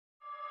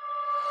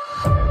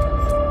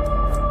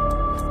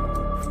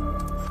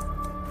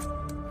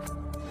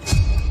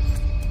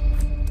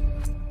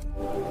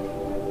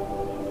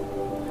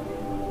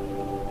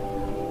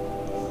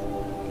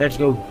Let's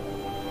go.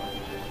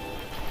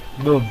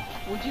 Boom.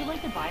 Would you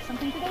like to buy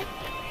something today?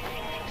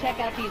 Check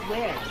out these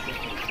wares.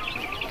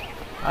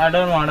 I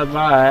don't want to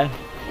buy.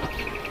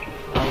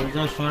 I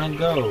just want to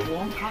go.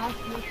 Won't cost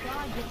you a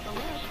shot just to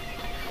live.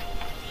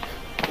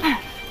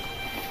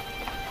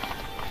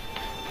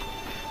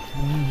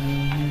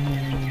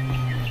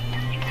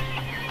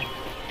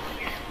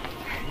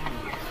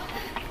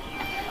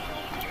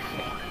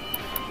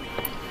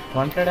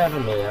 Wanted आ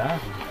लो यार.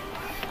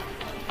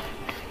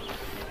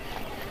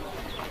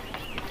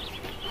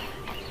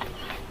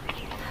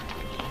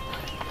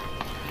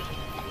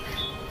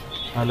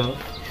 Hello,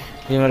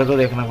 ये मेरे को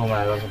देखना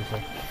घुमाएगा फिर से.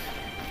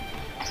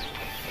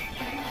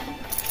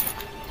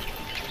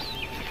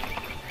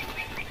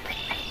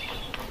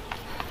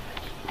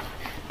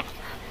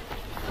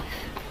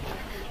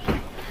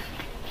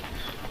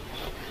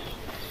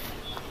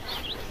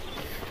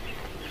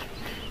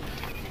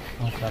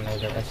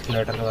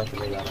 Escalator के पास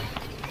ले जा रहा हूँ.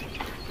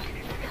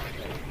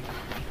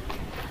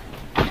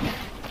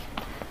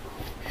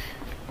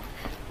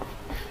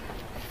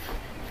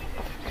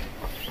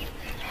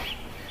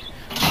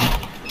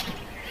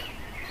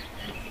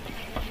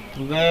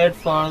 Wait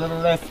for the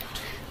left.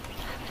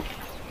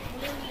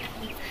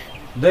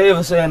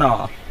 Devasena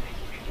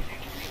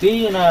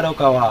 3 arrow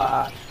का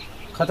वार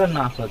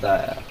खतरनाक होता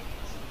है.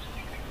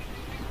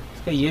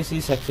 इसका ये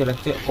सी सेक्शन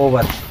रखते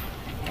ओवर.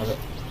 अबे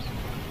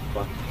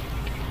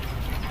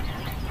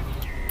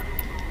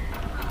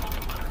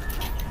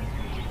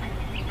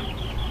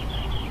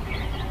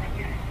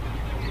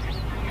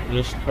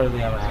वेस्ट कर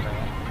दिया मैंने.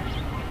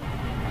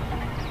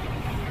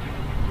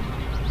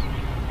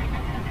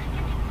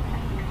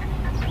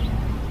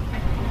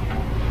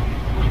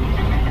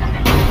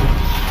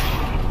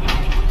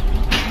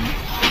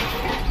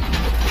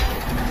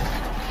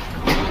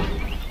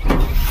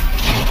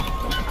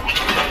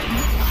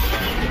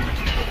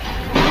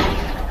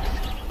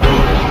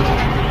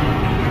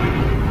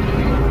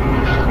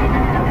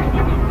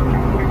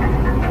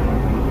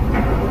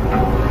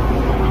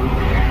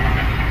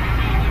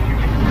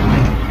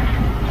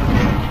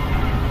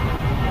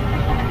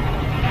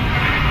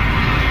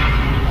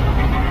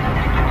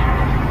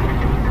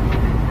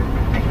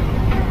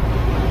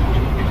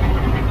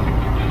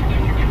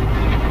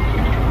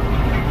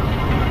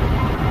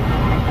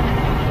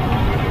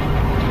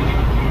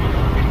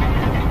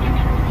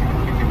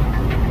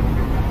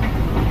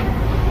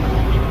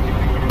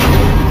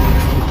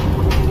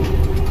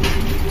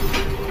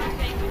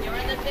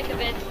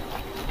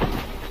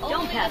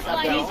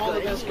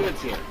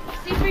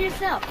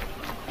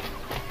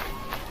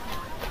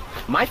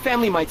 My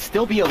family might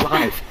still be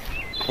alive,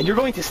 and you're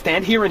going to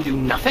stand here and do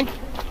nothing?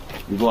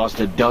 We've lost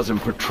a dozen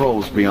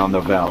patrols beyond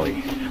the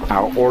valley.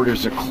 Our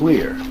orders are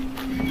clear.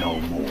 No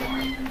more.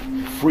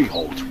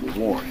 Freehold's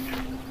reward.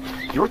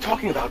 You're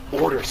talking about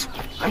orders.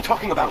 I'm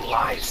talking about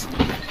lives.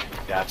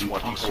 That's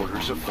what the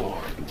orders are for,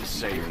 to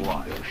save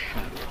lives.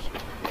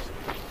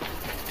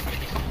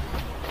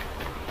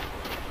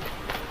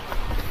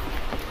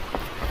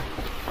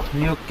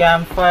 New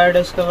campfire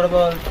discover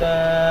बोलता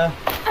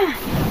है.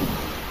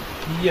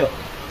 Yo.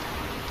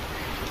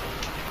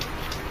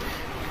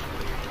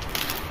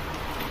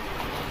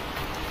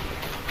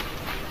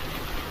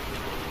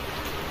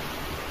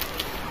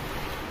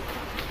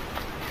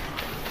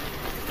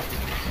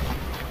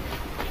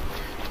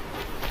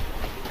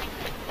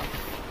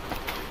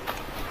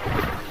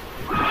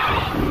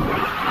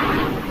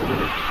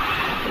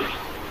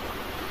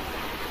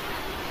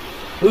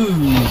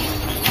 Ooh.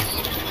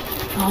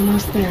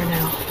 Almost there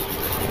now.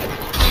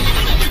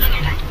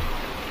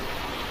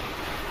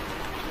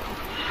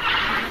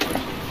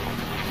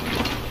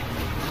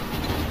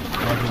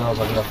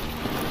 बदलो.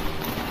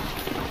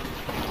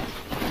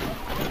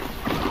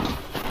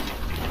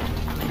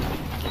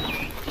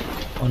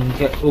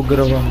 उनके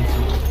उग्र वंश.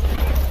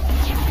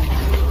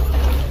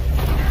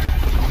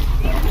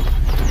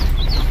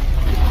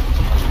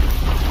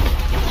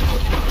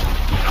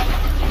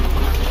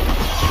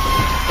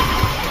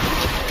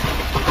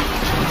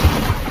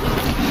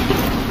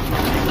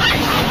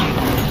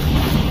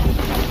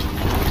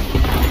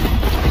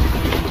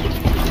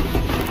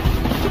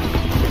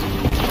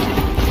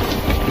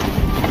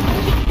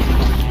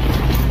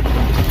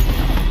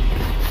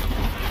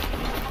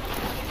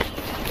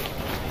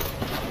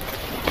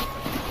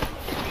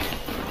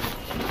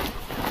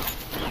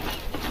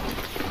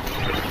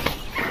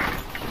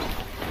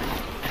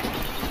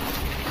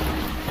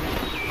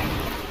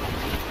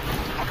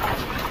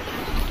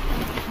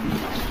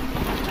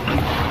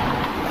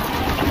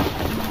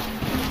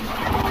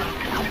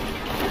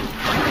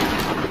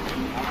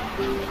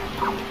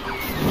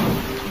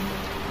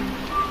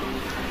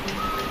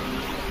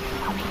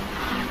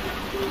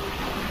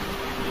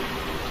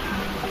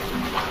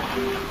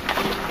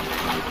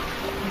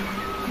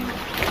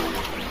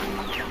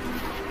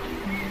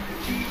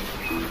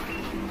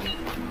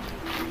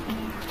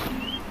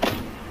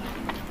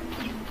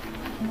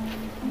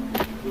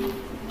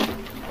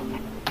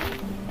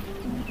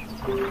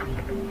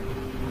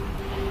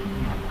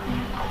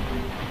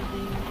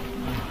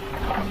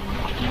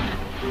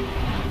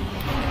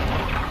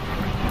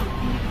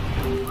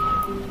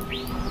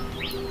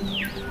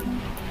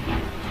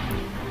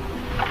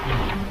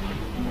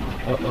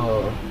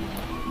 Uh-oh.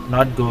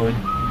 Not good.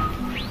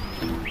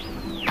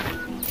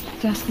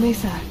 Dust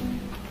Mesa.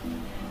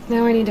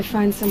 Now I need to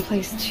find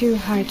someplace too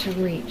high to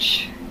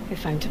reach,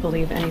 if I'm to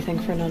believe anything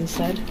Fernand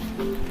said.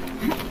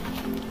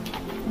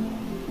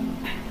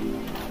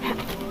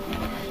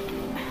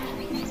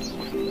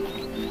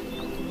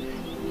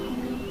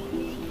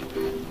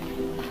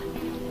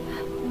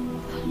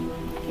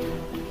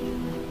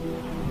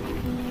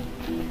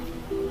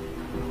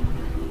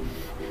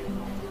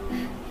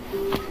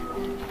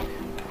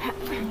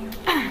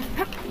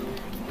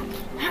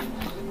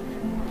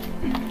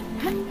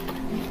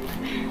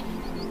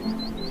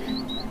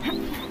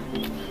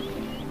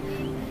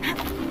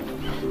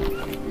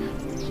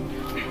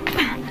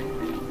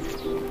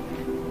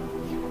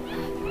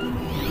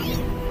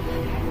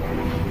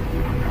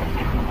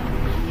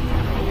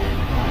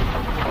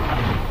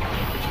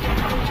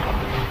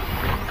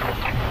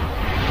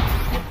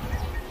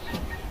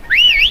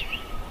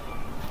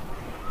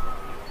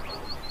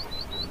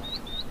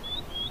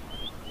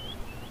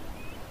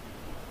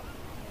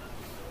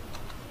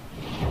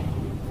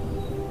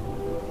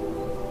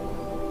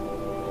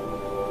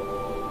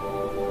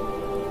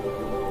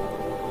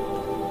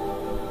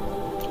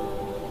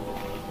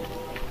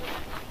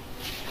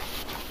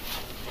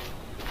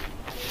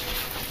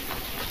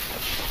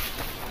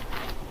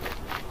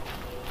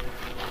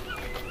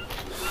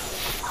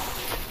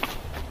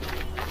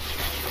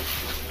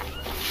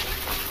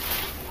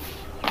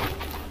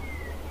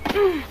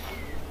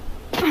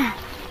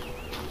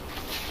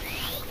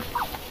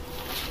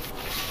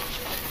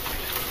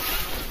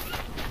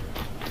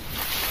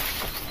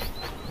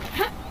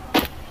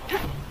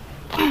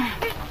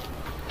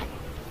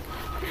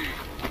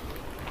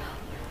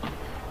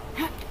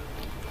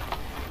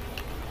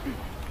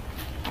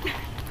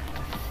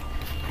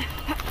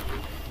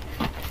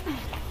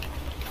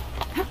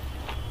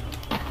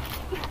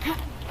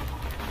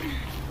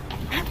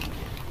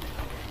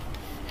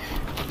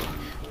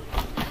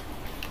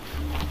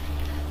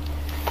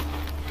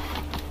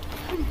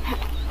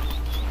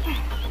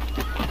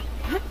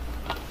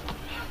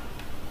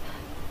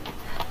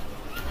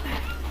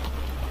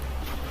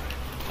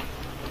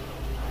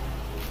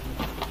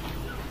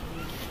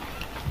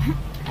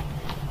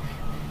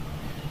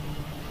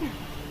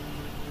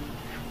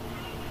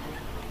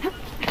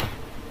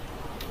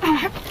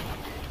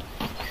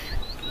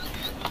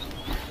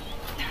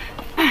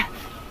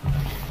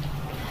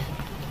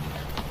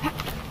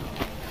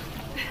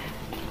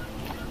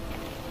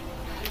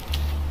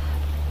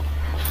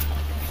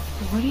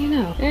 What do you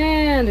know?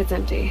 And it's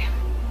empty.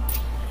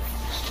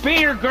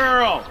 Spear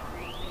girl!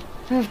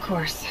 Of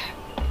course.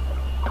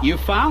 You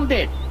found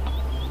it.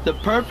 The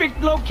perfect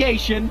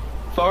location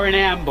for an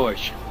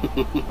ambush.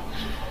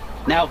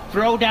 Now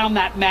throw down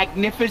that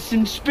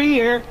magnificent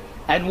spear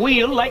and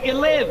we'll let you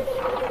live.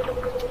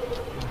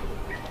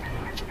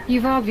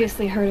 You've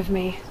obviously heard of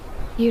me.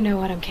 You know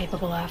what I'm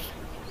capable of.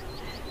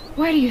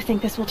 Why do you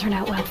think this will turn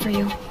out well for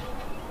you?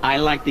 I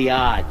like the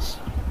odds.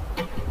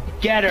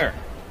 Get her.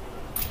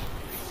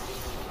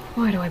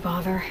 Why do I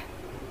bother?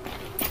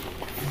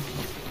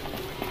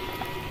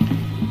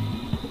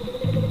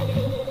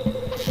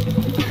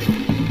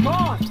 Come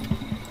on!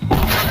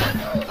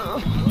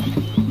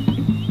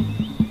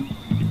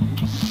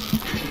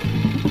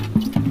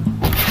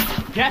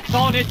 Death's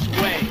on its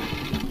way.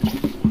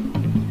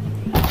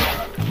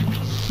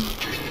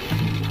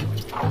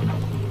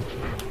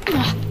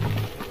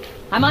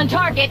 I'm on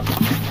target.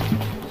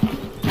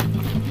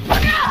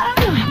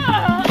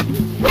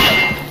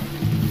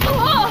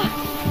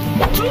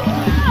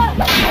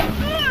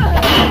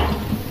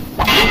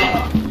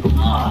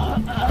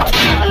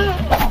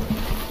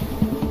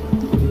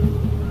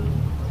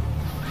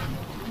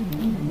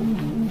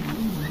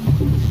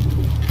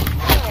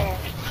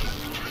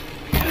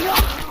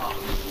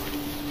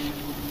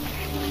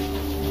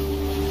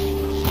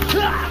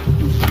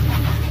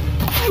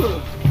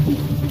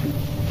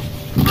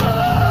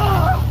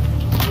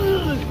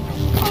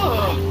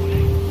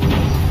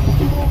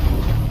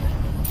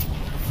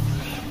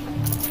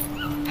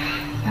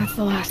 That's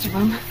the last of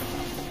them.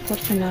 But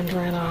Fernand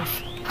ran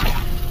off.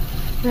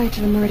 Right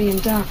to the Meridian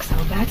docks,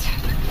 I'll bet.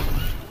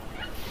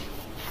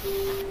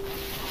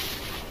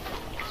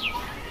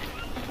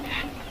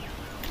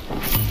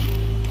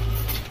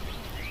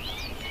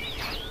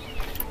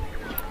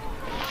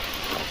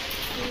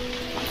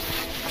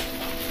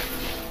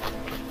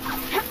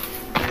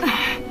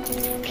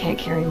 Can't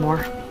carry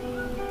more.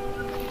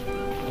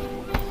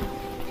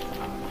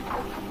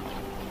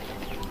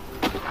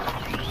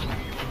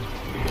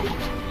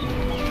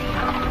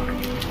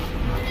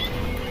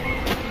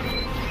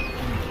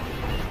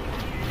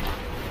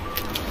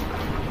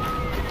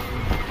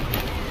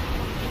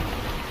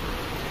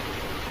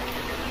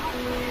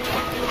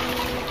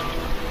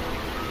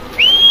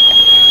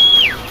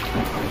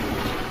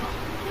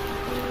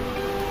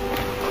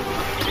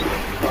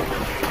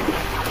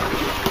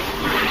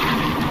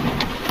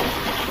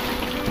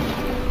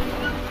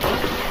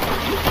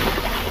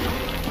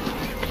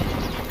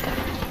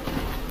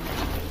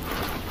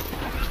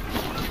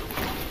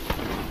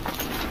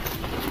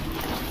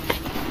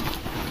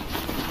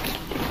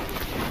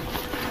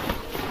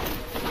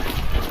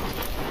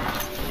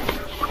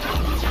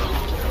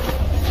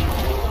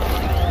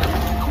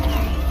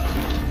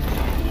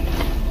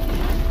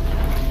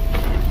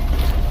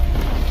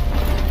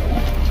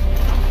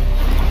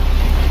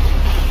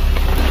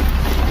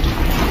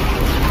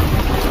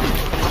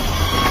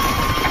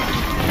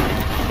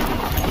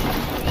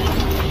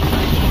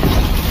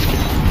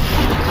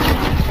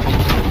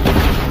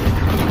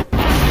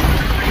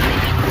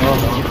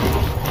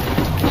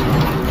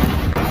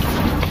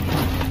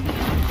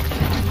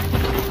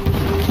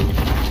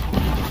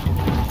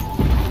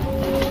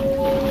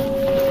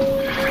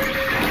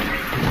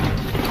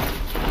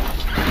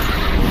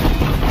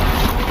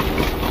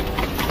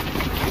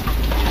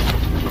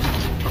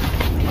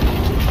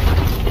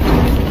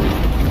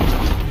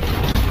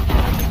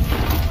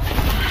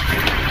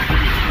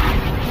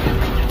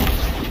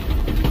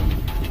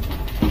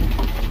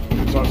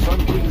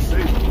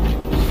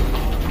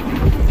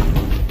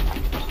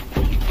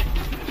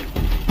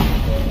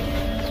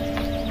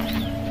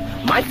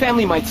 My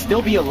family might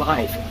still be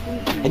alive.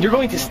 And you're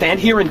going to stand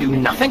here and do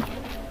nothing?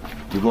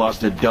 We've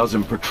lost a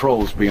dozen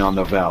patrols beyond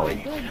the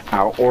valley.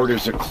 Our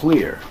orders are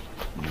clear.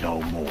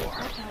 No more.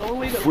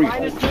 Only the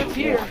Freehold.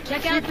 here.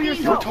 Check out these.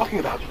 You're talking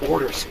about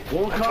orders.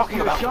 I'm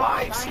talking about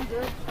lives.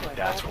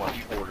 That's what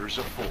the orders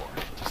are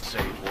for. To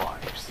save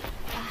lives.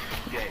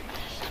 Days.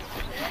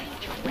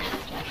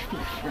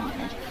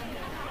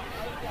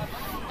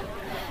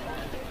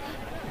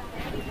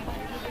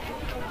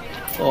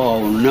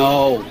 Oh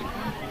no.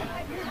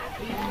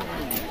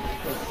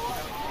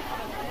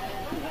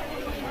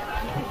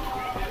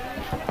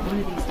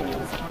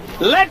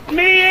 Let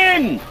me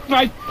in!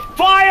 I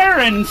fire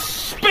and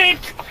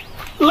spit!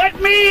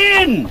 Let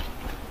me in!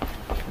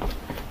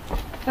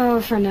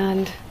 Oh,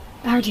 Fernand.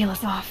 Our deal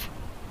is off.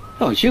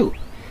 Oh, it's you.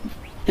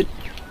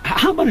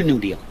 How about a new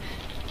deal?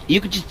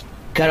 You could just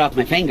cut off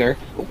my finger,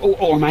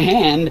 or my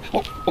hand,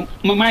 or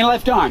my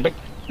left arm, but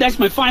that's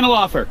my final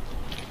offer.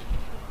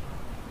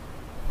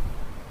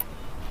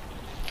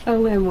 A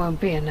limb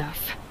won't be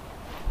enough.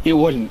 You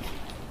wouldn't.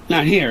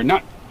 Not here,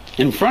 not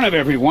in front of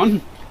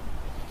everyone.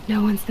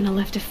 No one's gonna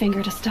lift a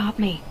finger to stop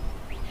me.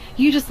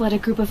 You just led a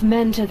group of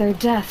men to their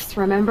deaths,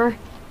 remember?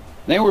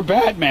 They were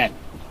bad men.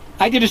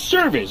 I did a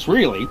service,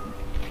 really.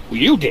 Well,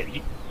 you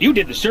did. You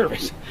did the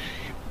service.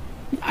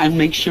 I'll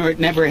make sure it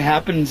never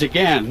happens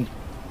again.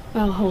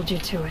 I'll hold you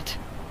to it.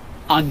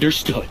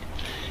 Understood.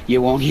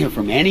 You won't hear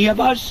from any of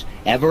us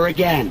ever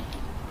again.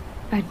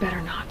 I'd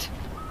better not.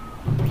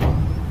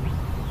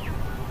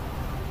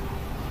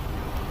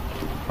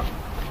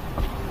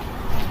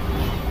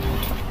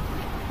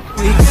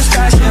 We can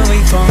scratch and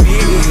wait for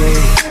me.